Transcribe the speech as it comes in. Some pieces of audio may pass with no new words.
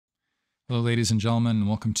Hello, ladies and gentlemen, and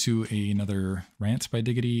welcome to another Rant by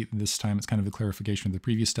Diggity. This time it's kind of a clarification of the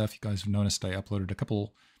previous stuff. You guys have noticed I uploaded a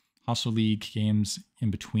couple Hostile League games in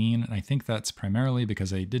between, and I think that's primarily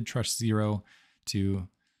because I did trust Zero to...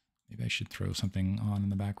 Maybe I should throw something on in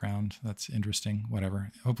the background. That's interesting. Whatever.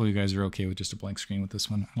 Hopefully you guys are okay with just a blank screen with this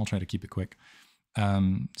one. I'll try to keep it quick.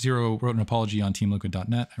 Zero wrote an apology on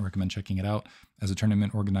teamliquid.net. I recommend checking it out. As a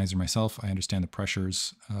tournament organizer myself, I understand the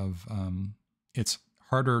pressures of... it's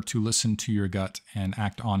harder to listen to your gut and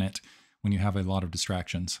act on it when you have a lot of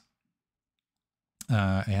distractions.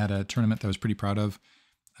 I had a tournament that I was pretty proud of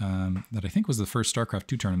that I think was the first StarCraft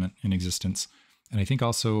 2 tournament in existence. And I think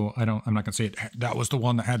also, I'm not going to say that was the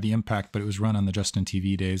one that had the impact, but it was run on the Justin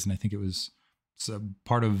TV days. And I think it was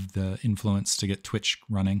part of the influence to get Twitch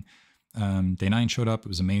running. Day 9 showed up. It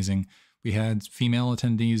was amazing. We had female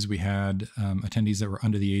attendees. We had attendees that were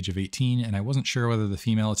under the age of 18, and I wasn't sure whether the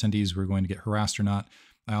female attendees were going to get harassed or not.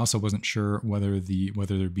 I also wasn't sure whether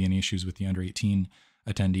there'd be any issues with the under 18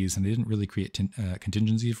 attendees, and they didn't really create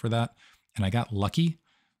contingency for that. And I got lucky,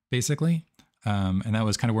 basically, and that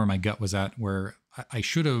was kind of where my gut was at. Where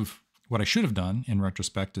what I should have done in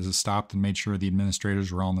retrospect is stopped and made sure the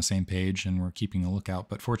administrators were all on the same page and were keeping a lookout.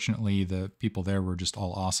 But fortunately, the people there were just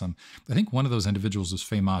all awesome. I think one of those individuals was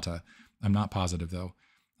Faye Mata. I'm not positive though,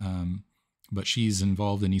 but she's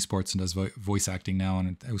involved in esports and does voice acting now.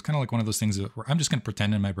 And it was kind of like one of those things where I'm just going to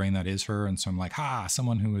pretend in my brain that is her. And so I'm like,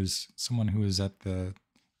 someone who is at the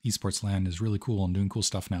esports land is really cool and doing cool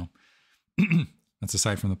stuff now. That's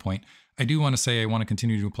aside from the point. I do want to say I want to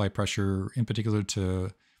continue to apply pressure, in particular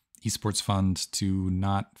to esports fund, to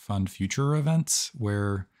not fund future events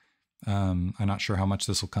where I'm not sure how much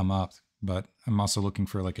this will come up, but I'm also looking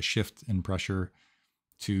for like a shift in pressure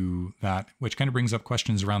to that, which kind of brings up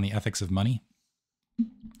questions around the ethics of money.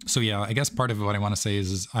 So yeah, I guess part of what I want to say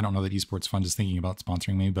is I don't know that esports fund is thinking about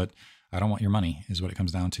sponsoring me, but I don't want your money is what it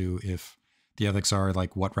comes down to. If the ethics are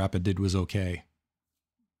like what Rapid did was okay.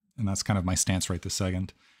 And that's kind of my stance right this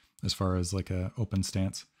second, as far as like a open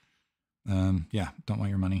stance. Yeah, don't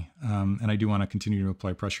want your money. And I do want to continue to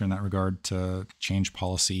apply pressure in that regard to change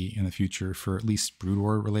policy in the future for at least Brood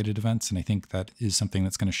War related events. And I think that is something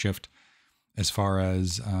that's going to shift as far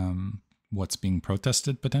as what's being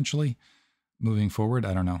protested potentially moving forward.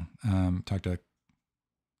 I don't know. Talked to a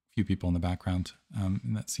few people in the background,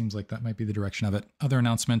 and that seems like that might be the direction of it. Other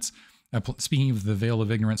announcements. Speaking of the veil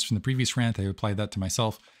of ignorance from the previous rant, I applied that to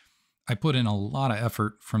myself. I put in a lot of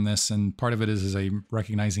effort from this, and part of it is I'm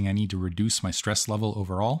recognizing I need to reduce my stress level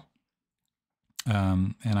overall.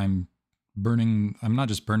 And I'm not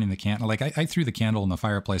just burning the candle. Like I threw the candle in the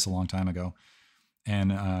fireplace a long time ago.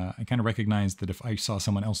 And I kind of recognized that if I saw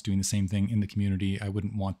someone else doing the same thing in the community, I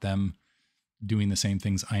wouldn't want them doing the same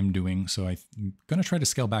things I'm doing. So I'm going to try to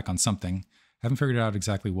scale back on something. Haven't figured out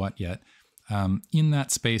exactly what yet. In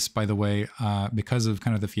that space, by the way, because of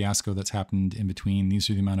kind of the fiasco that's happened in between,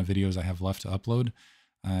 these are the amount of videos I have left to upload.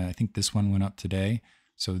 I think this one went up today.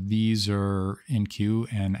 So these are in queue,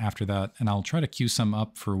 and after that, and I'll try to queue some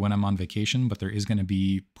up for when I'm on vacation, but there is going to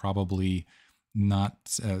be probably not,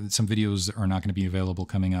 some videos are not going to be available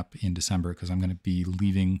coming up in December because I'm going to be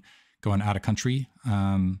going out of country.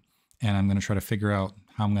 And I'm going to try to figure out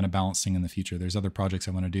how I'm going to balance things in the future. There's other projects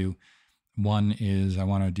I want to do. One is I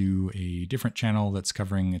want to do a different channel that's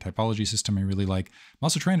covering a typology system I really like. I'm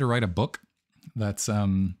also trying to write a book that's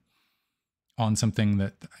on something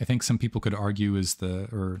that I think some people could argue is the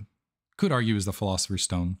Philosopher's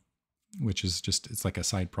Stone, which is just, it's like a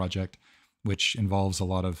side project, which involves a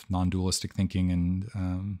lot of non-dualistic thinking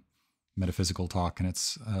and metaphysical talk. And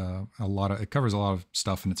it's it covers a lot of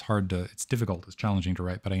stuff, and it's difficult, it's challenging to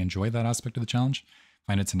write, but I enjoy that aspect of the challenge.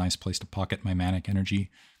 I find it's a nice place to pocket my manic energy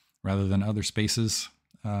rather than other spaces.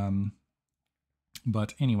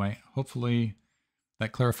 But anyway, hopefully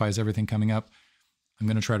that clarifies everything coming up. I'm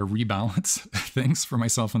going to try to rebalance things for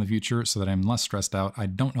myself in the future so that I'm less stressed out. I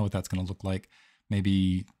don't know what that's going to look like.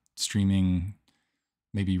 Maybe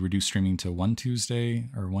reduce streaming to one Tuesday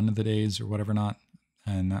or one of the days or whatever not.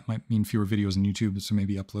 And that might mean fewer videos on YouTube, so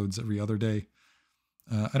maybe uploads every other day.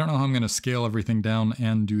 I don't know how I'm going to scale everything down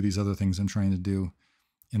and do these other things I'm trying to do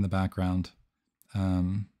in the background.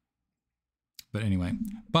 But anyway,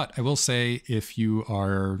 I will say if you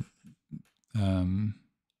are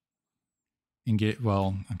engaged,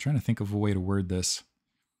 well, I'm trying to think of a way to word this.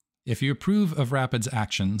 If you approve of Rapid's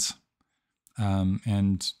actions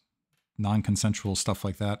and non-consensual stuff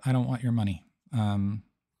like that, I don't want your money.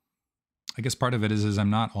 I guess part of it is I'm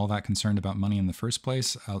not all that concerned about money in the first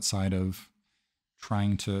place, outside of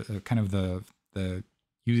trying to kind of the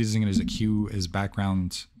using it as a cue as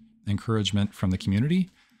background encouragement from the community.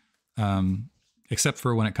 except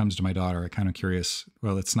for when it comes to my daughter. I'm kind of curious.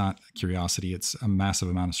 Well, it's not curiosity. It's a massive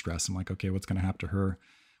amount of stress. I'm like, okay, what's going to happen to her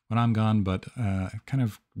when I'm gone? But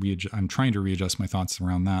I'm trying to readjust my thoughts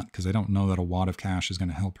around that because I don't know that a wad of cash is going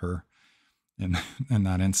to help her in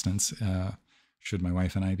that instance. Should my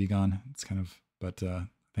wife and I be gone, but I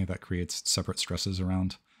think that creates separate stresses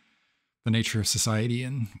around the nature of society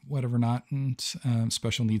and whatever not, and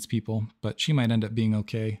special needs people. But she might end up being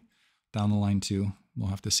okay down the line too. We'll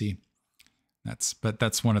have to see.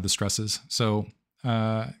 That's one of the stresses. So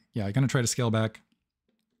yeah, I'm gonna try to scale back.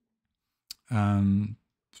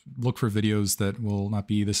 Look for videos that will not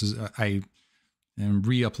be. I am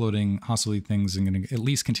re-uploading Hostile League things. I'm gonna at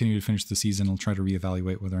least continue to finish the season. I'll try to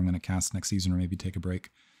reevaluate whether I'm gonna cast next season or maybe take a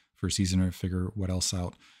break for a season or figure what else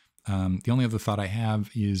out. The only other thought I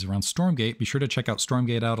have is around Stormgate. Be sure to check out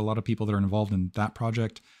Stormgate out. A lot of people that are involved in that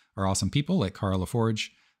project are awesome people, like Cara LaForge.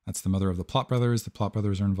 That's the mother of the Plot Brothers. The Plot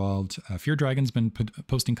Brothers are involved. Fear Dragon's been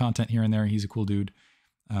posting content here and there. He's a cool dude.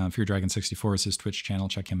 Fear Dragon 64 is his Twitch channel.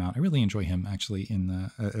 Check him out. I really enjoy him, actually,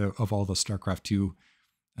 of all the StarCraft 2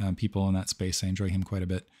 people in that space. I enjoy him quite a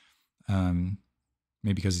bit.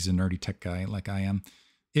 Maybe because he's a nerdy tech guy like I am.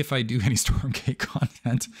 If I do any Stormgate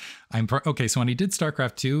content, okay. So when he did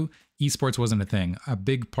StarCraft 2, esports wasn't a thing. A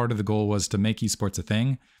big part of the goal was to make esports a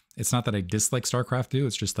thing. It's not that I dislike StarCraft 2.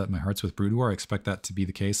 It's just that my heart's with Brood War. I expect that to be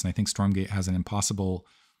the case. And I think Stormgate has an impossible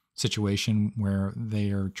situation where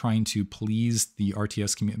they are trying to please the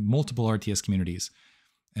multiple RTS communities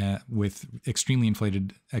with extremely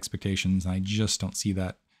inflated expectations. And I just don't see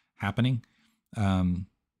that happening.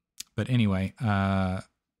 But anyway,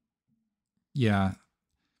 yeah.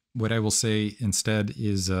 What I will say instead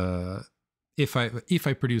is, if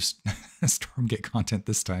I produce Stormgate content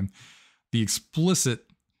this time, the explicit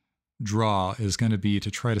draw is going to be to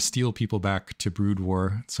try to steal people back to Brood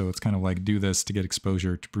War. So it's kind of like do this to get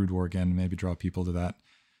exposure to Brood War again, maybe draw people to that.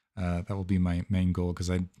 That will be my main goal because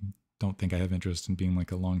I don't think I have interest in being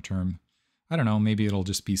like a long-term. I don't know, maybe it'll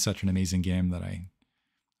just be such an amazing game that I'm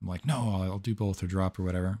like, no, I'll do both or drop or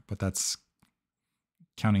whatever. But that's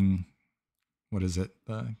counting, what is it?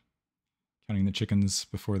 Counting the chickens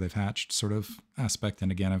before they've hatched sort of aspect.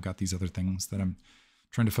 And again, I've got these other things that I'm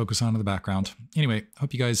trying to focus on in the background. Anyway,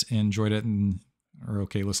 hope you guys enjoyed it and are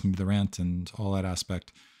okay listening to the rant and all that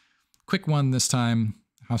aspect. Quick one this time.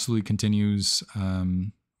 Hostile League continues.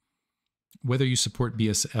 Whether you support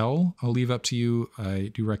BSL, I'll leave up to you.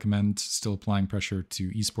 I do recommend still applying pressure to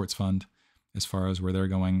Esports Fund as far as where they're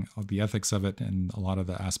going. The ethics of it and a lot of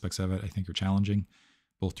the aspects of it, I think, are challenging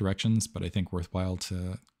both directions, but I think worthwhile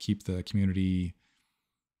to keep the community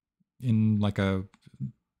in like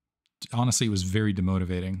honestly, it was very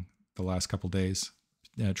demotivating the last couple of days,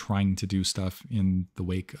 trying to do stuff in the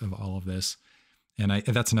wake of all of this. And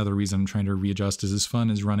that's another reason I'm trying to readjust. Is as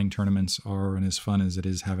fun as running tournaments are, and as fun as it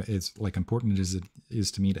is, it's like important as it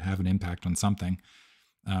is to me to have an impact on something.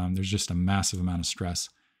 There's just a massive amount of stress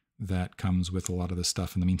that comes with a lot of this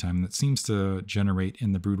stuff in the meantime that seems to generate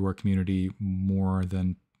in the Brood War community more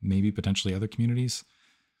than maybe potentially other communities.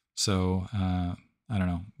 So I don't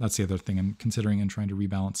know. That's the other thing I'm considering and trying to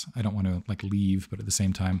rebalance. I don't want to like leave, but at the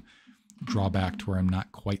same time, draw back to where I'm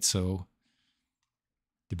not quite so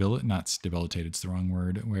not debilitated, it's the wrong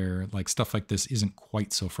word, where like stuff like this isn't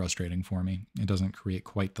quite so frustrating for me. It doesn't create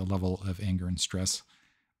quite the level of anger and stress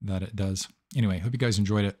that it does. Anyway, hope you guys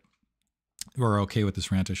enjoyed it. Or are okay with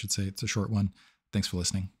this rant, I should say. It's a short one. Thanks for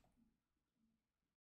listening.